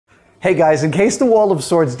Hey guys, in case the Wall of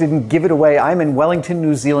Swords didn't give it away, I'm in Wellington,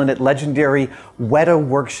 New Zealand at legendary Weta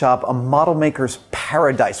Workshop, a model maker's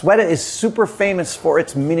paradise. Weta is super famous for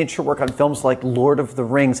its miniature work on films like Lord of the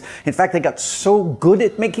Rings. In fact, they got so good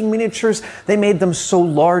at making miniatures, they made them so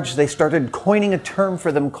large, they started coining a term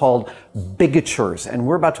for them called bigatures. And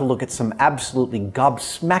we're about to look at some absolutely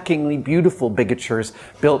gobsmackingly beautiful bigatures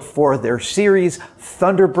built for their series,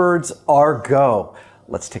 Thunderbirds Are Go.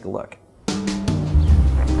 Let's take a look.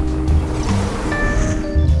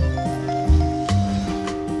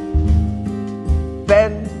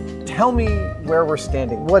 Ben, tell me where we're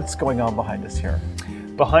standing. What's going on behind us here?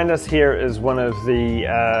 Behind us here is one of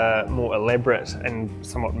the more elaborate and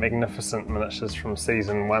somewhat magnificent miniatures from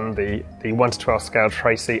season 1, the 1:12 scale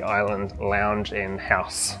Tracy Island lounge and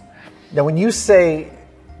house. Now when you say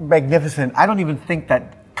magnificent, I don't even think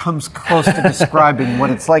that comes close to describing what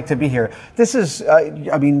it's like to be here. This is,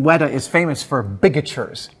 I mean, Weta is famous for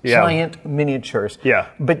bigatures, giant miniatures. Yeah.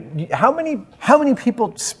 But how many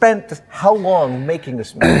people spent how long making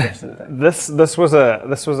this miniature? This was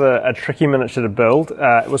a tricky miniature to build.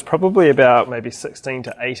 It was probably about maybe 16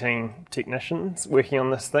 to 18 technicians working on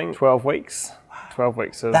this thing, 12 weeks. 12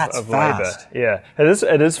 weeks of labour. Yeah,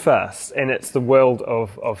 it is fast, and it's the world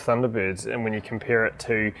of Thunderbirds. And when you compare it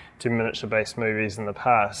to miniature-based movies in the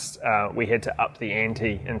past, we had to up the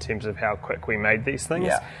ante in terms of how quick we made these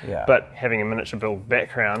things. Yeah. But having a miniature build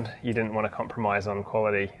background, you didn't want to compromise on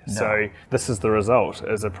quality. No. So this is the result.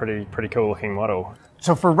 Is a pretty cool looking model.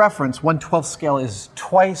 So for reference, 1/12 scale is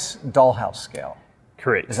twice dollhouse scale.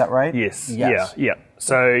 Correct. Is that right? Yes. Yeah.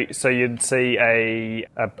 So you'd see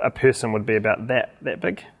a person would be about that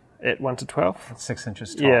big at 1:12. That's 6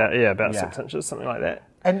 inches tall. Yeah, about 6 inches, something like that.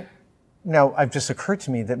 And now it just occurred to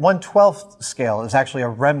me that 1/12 scale is actually a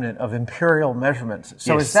remnant of imperial measurements.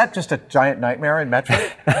 So is that just a giant nightmare in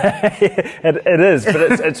metric? it is,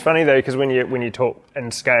 but it's funny though, because when you talk in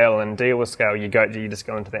scale and deal with scale, you just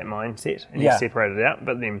go into that mindset and you separate it out.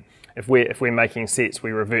 But then if we're making sets,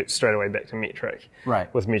 we revert straight away back to metric,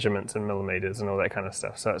 with measurements in millimeters and all that kind of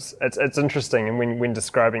stuff. So it's interesting, and when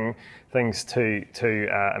describing things to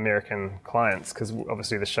American clients, because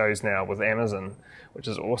obviously the show's now with Amazon, which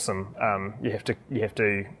is awesome. You have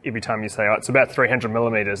to every time you say, oh, it's about 300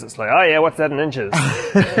 millimeters, it's like, oh yeah, what's that in inches?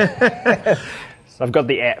 So I've got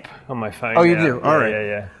the app on my phone. Oh, you now. do? All right.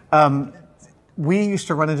 Yeah. We used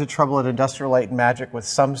to run into trouble at Industrial Light and Magic with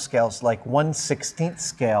some scales, like 1/16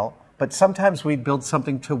 scale, but sometimes we'd build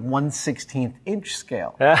something to 1/16 inch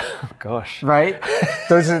scale. Oh, gosh. Right?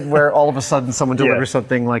 Those are where all of a sudden someone delivers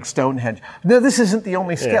something like Stonehenge. No, this isn't the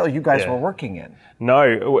only scale you guys were working in.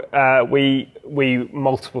 No, we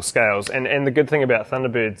multiple scales. And the good thing about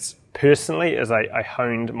Thunderbirds personally is I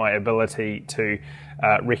honed my ability to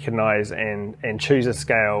recognize and choose a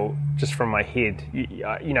scale just from my head.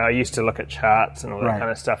 You know, I used to look at charts and all that kind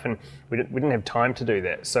of stuff, and we didn't have time to do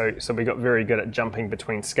that. So we got very good at jumping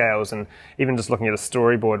between scales, and even just looking at a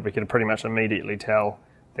storyboard, we could pretty much immediately tell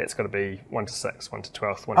that's got to be 1/6,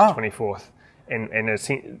 1/12, 1/24. And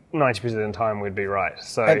 90% of the time we'd be right.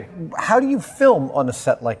 So and how do you film on a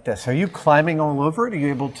set like this? Are you climbing all over it? Are you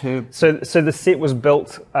able to? So the set was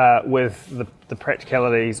built with the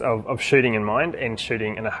practicalities of shooting in mind and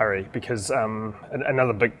shooting in a hurry, because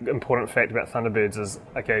another big important fact about Thunderbirds is,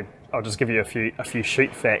 okay, I'll just give you a few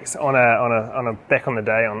shoot facts. On a back on the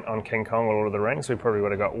day on King Kong or Lord of the Rings, we probably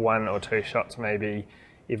would have got 1 or 2 shots maybe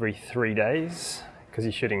every 3 days, because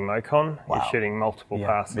you're shooting MoCon, you're shooting multiple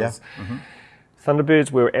passes. Yeah. Mm-hmm.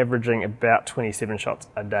 Thunderbirds, we were averaging about 27 shots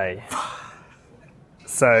a day.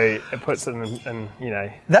 So it puts it in, you know.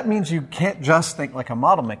 That means you can't just think like a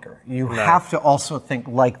model maker. You have to also think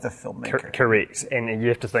like the filmmaker. Correct. And you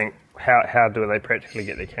have to think, how do they practically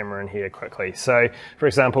get their camera in here quickly? So, for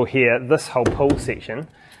example, here, this whole pool section,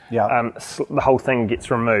 the whole thing gets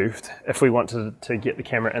removed if we want to get the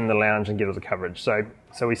camera in the lounge and get all the coverage. So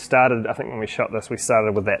we started, I think when we shot this, we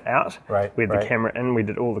started with that out. We had the camera in, we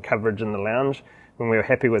did all the coverage in the lounge. When we were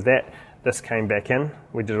happy with that, this came back in.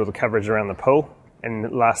 We did all the coverage around the pool. And the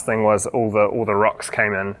last thing was all the rocks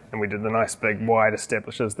came in, and we did the nice big wide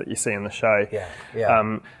establishers that you see in the show.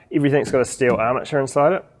 Everything's got a steel armature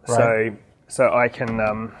inside it. So I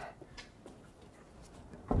can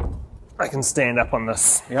stand up on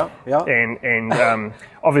this, and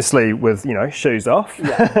obviously with shoes off,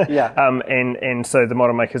 and so the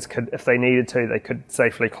model makers could, if they needed to, they could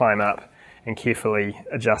safely climb up and carefully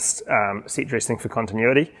adjust set dressing for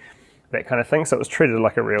continuity, that kind of thing. So it was treated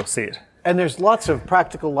like a real set. And there's lots of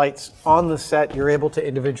practical lights on the set. You're able to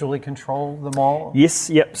individually control them all?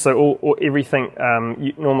 Yes, yep. So everything,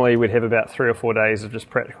 normally we'd have about 3 or 4 days of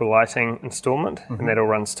just practical lighting installment, and that all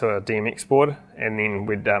runs to a DMX board, and then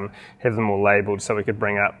we'd have them all labelled so we could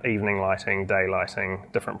bring up evening lighting, day lighting,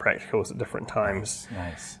 different practicals at different times.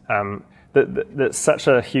 Nice. That's such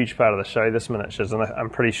a huge part of the show, this miniatures, and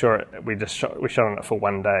I'm pretty sure we shot on it for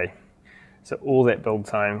 1 day. So all that build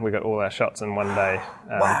time, we got all our shots in 1 day.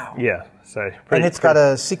 Wow. Yeah. So and it's got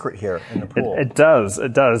a secret here in the pool. It does.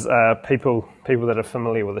 It does. People that are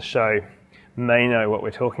familiar with the show may know what we're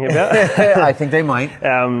talking about. I think they might.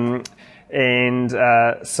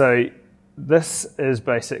 So this is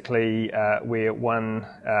basically where one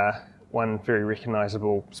very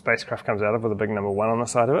recognisable spacecraft comes out of with a big number 1 on the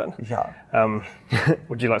side of it. Yeah.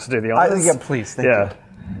 Would you like to do the honours? Yeah, please. Thank you.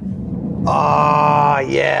 Ah,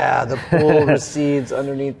 yeah, the pool recedes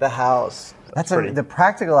underneath the house. That's the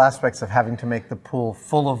practical aspects of having to make the pool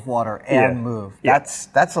full of water and move. Yeah.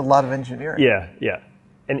 That's a lot of engineering. Yeah, yeah.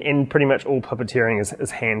 And pretty much all puppeteering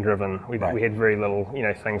is hand driven. We had very little,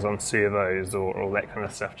 things on servos or all that kind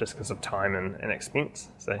of stuff just because of time and expense.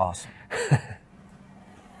 So. Awesome.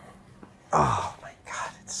 Oh my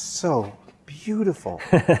God, it's so beautiful.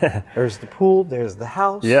 There's the pool, there's the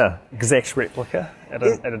house. Yeah, exact replica at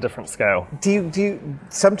a different scale. Do you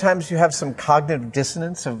sometimes you have some cognitive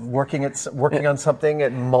dissonance of working on something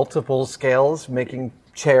at multiple scales, making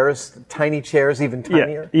chairs, tiny chairs, even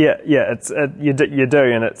tinier? Yeah. It's you do,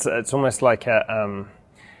 and it's almost like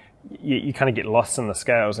you kind of get lost in the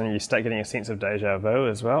scales, and you start getting a sense of deja vu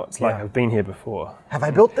as well. It's like I've been here before. Have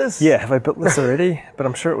I built this? Yeah, have I built this already? But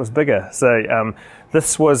I'm sure it was bigger. So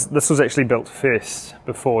this was actually built first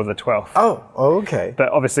before the 12th. Oh, okay. But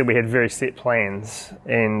obviously we had very set plans,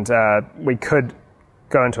 and we could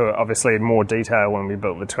go into obviously more detail when we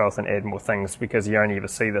built the 12th and add more things, because you only ever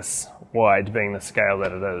see this wide being the scale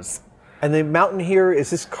that it is. And the mountain here,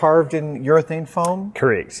 is this carved in urethane foam?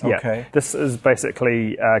 Correct, yeah. Okay. This is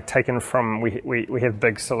basically taken from, we have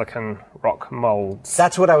big silicon rock molds.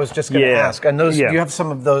 That's what I was just going to ask. And those, Yeah. you have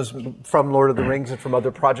some of those from Lord of the Rings and from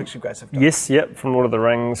other projects you guys have done? Yes, yep, from Lord of the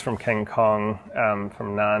Rings, from King Kong,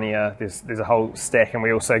 from Narnia. There's a whole stack, and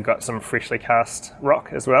we also got some freshly cast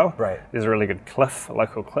rock as well. Right. There's a really good cliff, a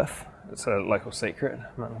local cliff. It's a local secret,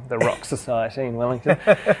 the Rock Society in Wellington.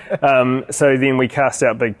 So then we cast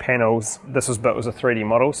out big panels. This was built as a 3D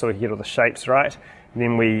model, so we could get all the shapes right. And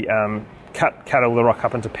then we cut all the rock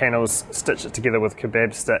up into panels, stitch it together with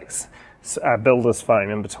kebab sticks, builder's foam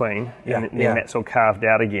in between, and then that's all carved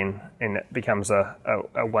out again, and it becomes a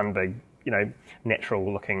one big,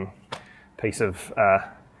 natural-looking piece of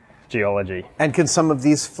geology. And can some of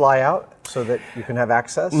these fly out so that you can have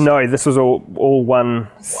access? No, this was all one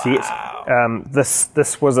set. Wow.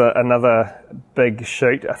 This was another big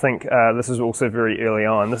shoot. I think this is also very early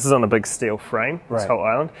on. This is on a big steel frame, this whole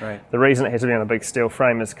island. Right. The reason it had to be on a big steel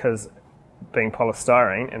frame is because being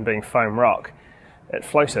polystyrene and being foam rock, it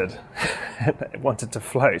floated. It wanted to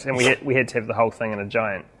float, and we had to have the whole thing in a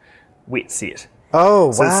giant wet set. Oh,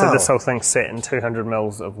 wow. So this whole thing sat in 200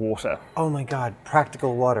 mils of water. Oh my God,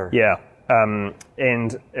 practical water. Yeah.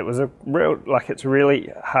 And it was a real, it's really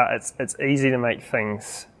hard. It's easy to make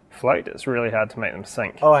things float. It's really hard to make them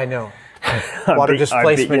sink. Oh, I know. Water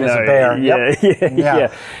displacement is a bear.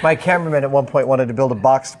 Yeah. My cameraman at one point wanted to build a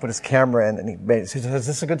box to put his camera in, and he said, "Is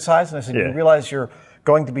this a good size?" And I said, "You realize you're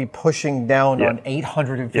going to be pushing down on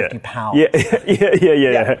 850 pounds.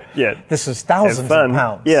 Yeah. This is thousands of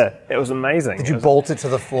pounds. Yeah, it was amazing. Did you bolt it to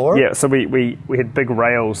the floor? Yeah, so we had big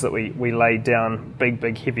rails that we laid down,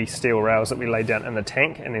 big heavy steel rails that we laid down in the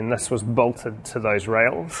tank, and then this was bolted to those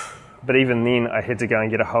rails. But even then I had to go and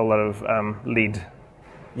get a whole lot of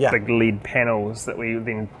big lead panels that we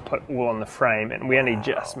then put all on the frame, and we only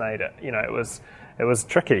just made it. It was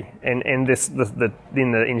tricky, and then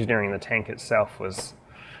the engineering in the tank itself was,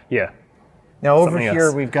 Now over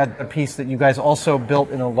here we've got a piece that you guys also built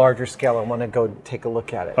in a larger scale. I want to go take a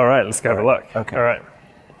look at it. All right, let's go have a look. Okay.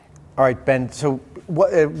 All right, Ben. So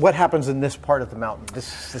what happens in this part of the mountain? This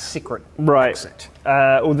is the secret exit.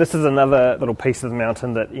 Well, this is another little piece of the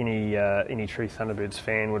mountain that any true Thunderbirds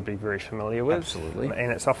fan would be very familiar with. Absolutely.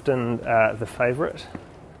 And it's often the favourite,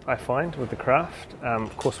 I find, with the craft.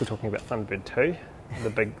 Of course, we're talking about Thunderbird 2,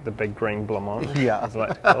 the big green blancmange, as I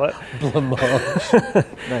like to call it. Blancmange.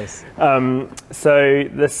 Nice. So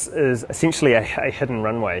this is essentially a hidden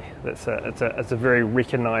runway. It's a very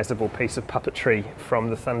recognisable piece of puppetry from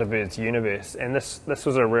the Thunderbirds universe, and this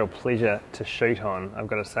was a real pleasure to shoot on, I've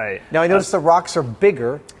got to say. Now I notice the rocks are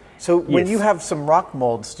bigger. So when you have some rock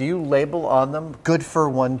molds, do you label on them good for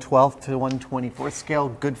 1/12 to 1/24 scale,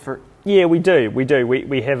 good for Yeah, we do.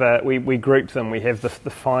 We have we group them. We have the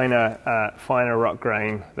finer rock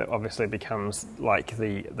grain that obviously becomes like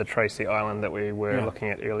the Tracy Island that we were looking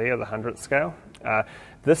at earlier, the 100th scale.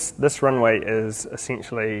 This runway is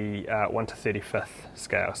essentially 1 to 35th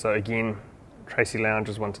scale. So again, Tracy Lounge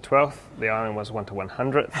was 1 to 12th. The island was 1 to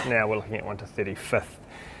 100th. Now we're looking at 1 to 35th,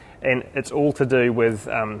 and it's all to do with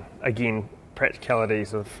again,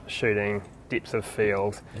 practicalities of shooting, depth of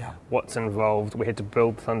field, what's involved. We had to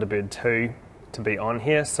build Thunderbird 2 to be on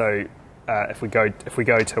here, so if we go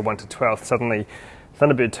to 1 to 12th, suddenly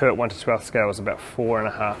Thunderbird 2 at 1 to 12th scale is about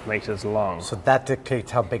 4.5 meters long. So that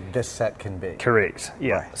dictates how big this set can be. Correct,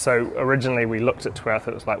 yeah. Right. So originally we looked at 12th,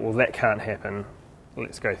 it was like, well, that can't happen,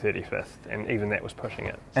 let's go 35th, and even that was pushing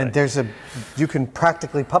it. So. And you can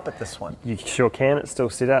practically puppet this one. You sure can, it's still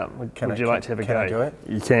set up. Would you like to have a go? Can I do it?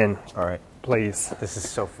 You can. All right. Please. This is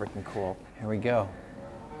so freaking cool. Here we go.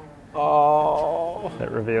 Oh.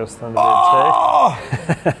 That reveals Thunderbird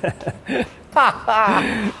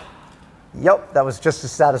 2. Yep, that was just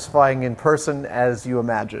as satisfying in person as you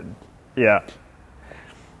imagined. Yeah.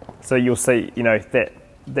 So you'll see, you know,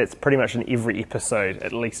 that's pretty much in every episode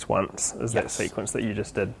at least once is that sequence that you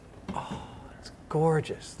just did. Oh, it's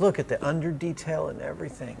gorgeous. Look at the under detail and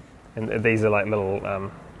everything. And these are like little,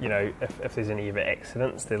 you know, if there's any ever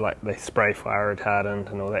accidents, they spray fire retardant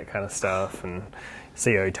and all that kind of stuff, and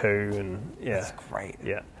CO2, and That's great.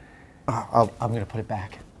 Yeah. Oh, I'm going to put it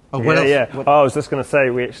back. Oh, what else? Yeah. I was just going to say,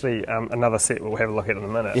 we actually, another set we'll have a look at in a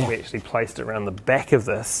minute, we actually placed it around the back of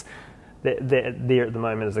this. There at the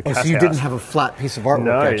moment is a cutout. So you didn't have a flat piece of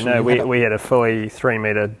artwork? No, we had a fully 3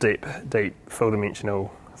 meter deep, full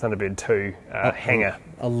dimensional Thunderbird 2 hanger.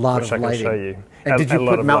 A lot which of lighting. I can show you. And did you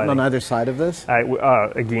put a mountain on either side of this?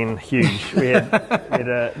 Again, huge. We had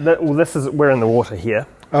we're in the water here.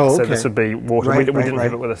 Oh, so okay. this would be water. Right, we didn't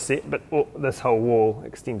have it with a set, but this whole wall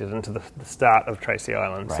extended into the start of Tracy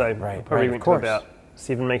Island. Probably went to about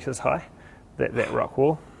 7 meters high, that rock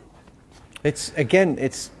wall. It's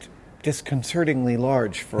disconcertingly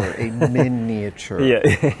large for a miniature.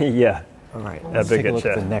 Yeah. All right, let's take a look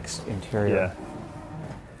at the next interior. Yeah.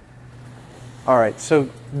 All right, so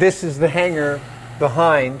this is the hangar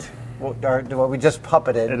behind what we just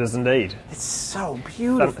puppeted. It is indeed. It's so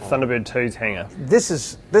beautiful. Thunderbird 2's hangar. This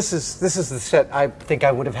is the set I think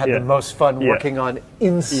I would have had the most fun working on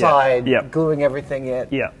inside, gluing everything in.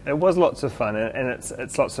 Yeah, it was lots of fun, and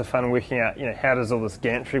it's lots of fun working out, you know, how does all this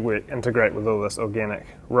gantry work integrate with all this organic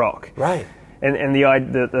rock. Right. And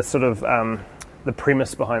the sort of the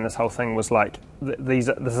premise behind this whole thing was like, this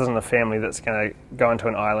isn't a family that's going to go into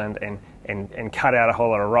an island and cut out a whole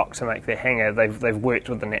lot of rock to make their hangar. They've worked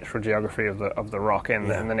with the natural geography of the rock and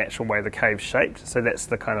the natural way the cave's shaped. So that's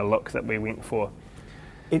the kind of look that we went for.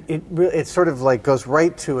 It sort of like goes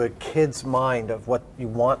right to a kid's mind of what you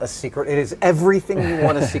want a secret. It is everything you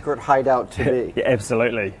want a secret hideout to be. Yeah,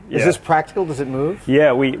 absolutely. Yeah. Is this practical? Does it move?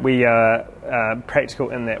 Yeah, we are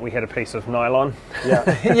practical in that we had a piece of nylon.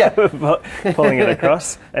 Pulling it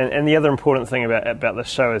across. And the other important thing about this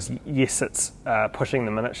show is, yes, it's pushing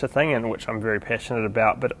the miniature thing, and which I'm very passionate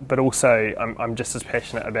about, but also I'm just as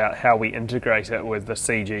passionate about how we integrate it with the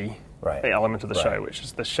CG. The element of the show, which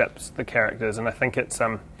is the ships, the characters, and I think it's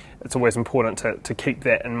always important to keep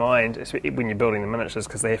that in mind when you're building the miniatures,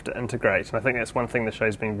 because they have to integrate. And I think that's one thing the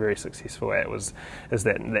show's been very successful at is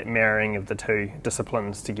that marrying of the two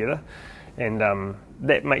disciplines together, and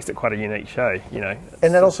that makes it quite a unique show, you know.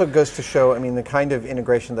 And that also goes to show, I mean, the kind of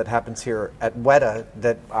integration that happens here at Weta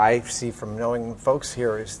that I see from knowing folks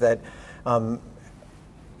here is that.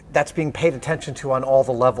 That's being paid attention to on all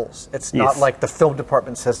the levels. It's not like the film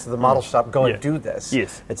department says to the model shop, go and do this.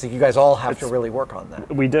 Yes. It's like you guys all have to really work on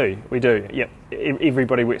that. We do. Yep.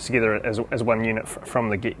 Everybody works together as one unit from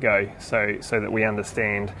the get-go, so that we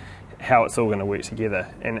understand how it's all going to work together,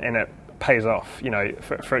 and it pays off. You know,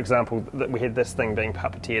 for example, that we had this thing being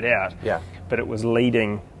puppeteered out, but it was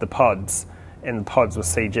leading the pods, and the pods were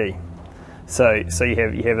CG. So you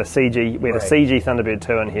have a CG. We had a CG Thunderbird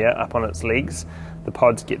 2 in here up on its legs. The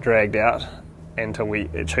pods get dragged out until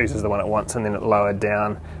it chooses the one it wants, and then it lowered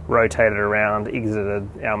down, rotated around,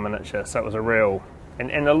 exited our miniature. So it was a real,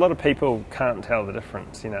 and a lot of people can't tell the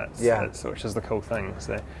difference, you know, which is the cool thing.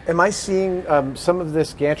 So. Am I seeing some of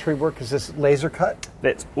this gantry work? Is this laser cut?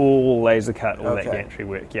 That's all laser cut, all that gantry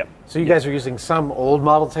work, yep. So you guys are using some old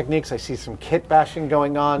model techniques. I see some kit bashing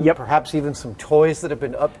going on, perhaps even some toys that have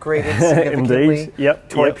been upgraded significantly. Indeed,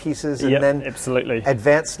 toy pieces, and then absolutely.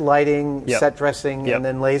 Advanced lighting, set dressing, and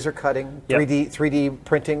then laser cutting, 3D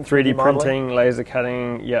printing, 3D printing, laser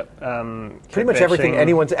cutting, pretty much everything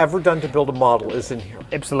anyone's ever done to build a model is in here.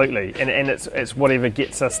 Absolutely, and it's whatever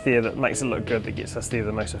gets us there that makes it look good, that gets us there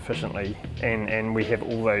the most efficiently, and we have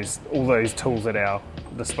all those tools at our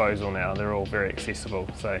disposal now. They're all very accessible,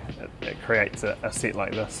 so it creates a set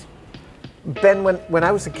like this. Ben, when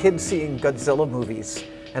I was a kid seeing Godzilla movies,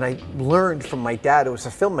 and I learned from my dad, who was a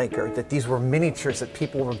filmmaker, that these were miniatures that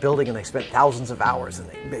people were building, and they spent thousands of hours, and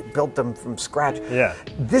they built them from scratch. Yeah.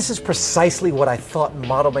 This is precisely what I thought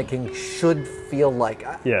model making should feel like.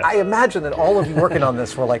 Yeah. I imagine that all of you working on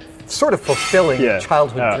this were like sort of fulfilling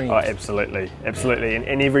childhood dreams. Oh, absolutely, absolutely.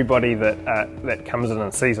 And everybody that comes in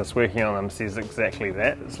and sees us working on them says exactly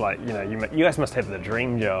that. It's like, you know, you guys must have the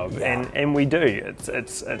dream job, and we do.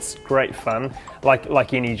 It's great fun.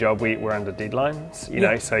 Like any job, we're under deadlines, you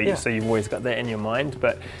know. So you've always got that in your mind,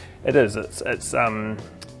 but it's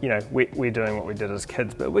you know, we're doing what we did as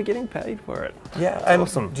kids, but we're getting paid for it. Yeah, it's and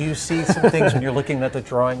awesome. Do you see some things when you're looking at the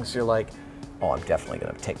drawings, you're like, oh, I'm definitely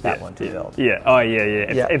going to take that one to build? Yeah, oh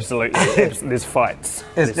yeah, absolutely. There's fights.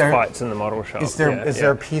 There's fights in the model shop. Is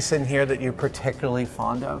there a piece in here that you're particularly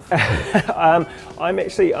fond of? I'm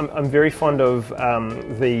very fond of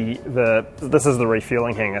this is the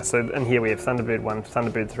refueling hanger. So in here we have Thunderbird 1,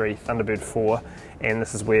 Thunderbird 3, Thunderbird 4, and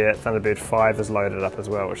this is where Thunderbird 5 is loaded up as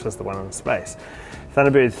well, which is the one in space.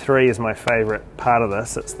 Thunderbird 3 is my favourite part of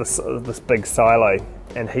this. It's this big silo,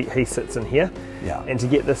 and he sits in here. Yeah. And to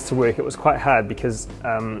get this to work, it was quite hard because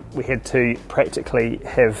we had to practically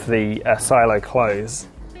have the silo close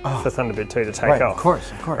for Thunderbird 2 to take off. Of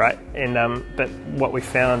course. Right, and but what we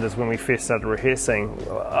found is when we first started rehearsing,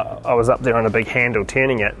 I was up there on a big handle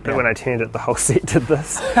turning it, but when I turned it, the whole set did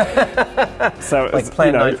this. So it was, like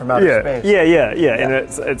Plan 9 from outer space. Yeah. And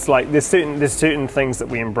it's like there's certain things that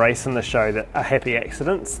we embrace in the show that are happy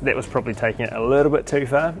accidents. That was probably taking it a little bit too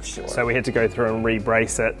far. Sure. So we had to go through and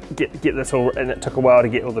re-brace it, get this all, and it took a while to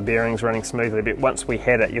get all the bearings running smoothly. But once we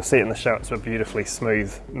had it, you'll see it in the show. It's a beautifully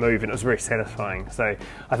smooth move, and it was very satisfying. So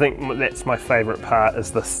I think that's my favourite part, is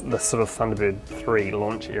this sort of Thunderbird 3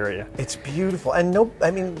 launch area. It's beautiful, and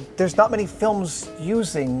there's not many films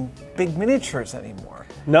using big miniatures anymore.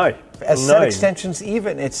 No. As set extensions,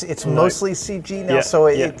 even it's mostly CG now. So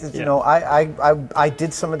you know, I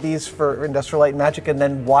did some of these for Industrial Light and Magic, and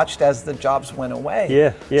then watched as the jobs went away.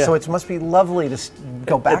 Yeah. So it must be lovely to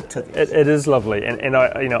go back to these. It is lovely, and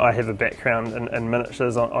I have a background in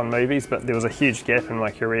miniatures on movies, but there was a huge gap in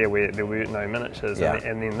my career where there were no miniatures,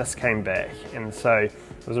 and then this came back, and so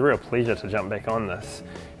it was a real pleasure to jump back on this.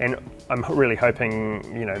 And I'm really hoping,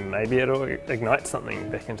 you know, maybe it'll ignite something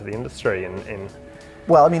back into the industry and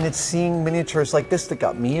well, I mean, it's seeing miniatures like this that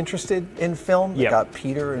got me interested in film, that got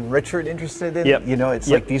Peter and Richard interested in it. You know, it's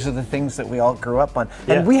like these are the things that we all grew up on.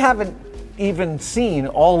 And we haven't even seen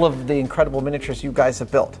all of the incredible miniatures you guys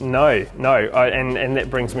have built. No, and that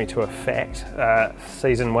brings me to a fact.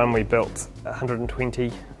 Season 1 we built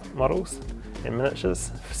 120 models and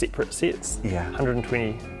miniatures, separate sets.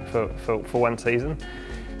 120 for one season.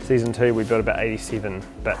 Season 2 we built about 87,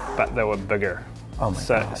 but they were bigger. Oh my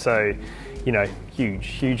God. So, you know,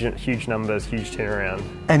 huge numbers, huge turnaround.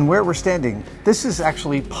 And where we're standing, this is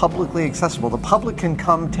actually publicly accessible. The public can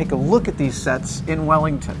come take a look at these sets in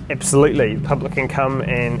Wellington. Absolutely, the public can come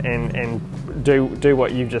and do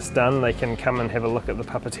what you've just done. They can come and have a look at the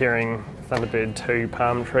puppeteering Thunderbird 2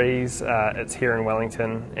 palm trees. It's here in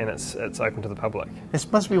Wellington, and it's open to the public.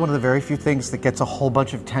 This must be one of the very few things that gets a whole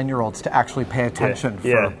bunch of 10-year-olds to actually pay attention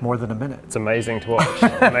for more than a minute. It's amazing to watch.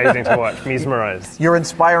 Amazing to watch. Mesmerized. You're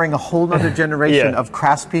inspiring a whole other generation of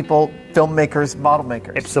craftspeople, filmmakers, model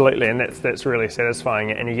makers. Absolutely, and that's really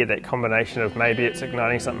satisfying. And you get that combination of maybe it's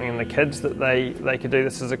igniting something in the kids that they could do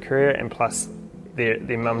this as a career, and plus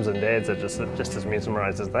their mums and dads are just as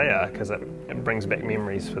mesmerised as they are, because it brings back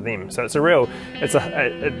memories for them. So it's you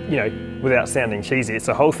know, without sounding cheesy, it's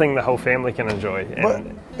a whole thing the whole family can enjoy,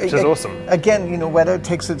 which is awesome. Again, you know, Weta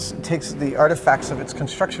takes the artifacts of its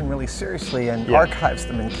construction really seriously and archives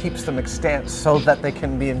them and keeps them extant so that they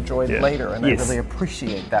can be enjoyed later. And I really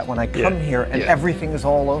appreciate that when I come here and everything is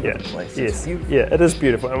all over the place. It's beautiful. Yeah, it is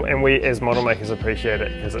beautiful, and we as model makers appreciate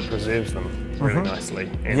it because it preserves them really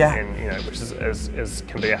nicely, and you know, which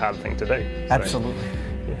can be a hard thing to do. Absolutely.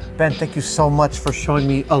 Ben, thank you so much for showing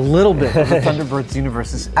me a little bit of the Thunderbirds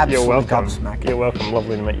universe. It's absolutely gobsmacking. You're welcome.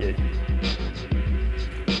 Lovely to meet you.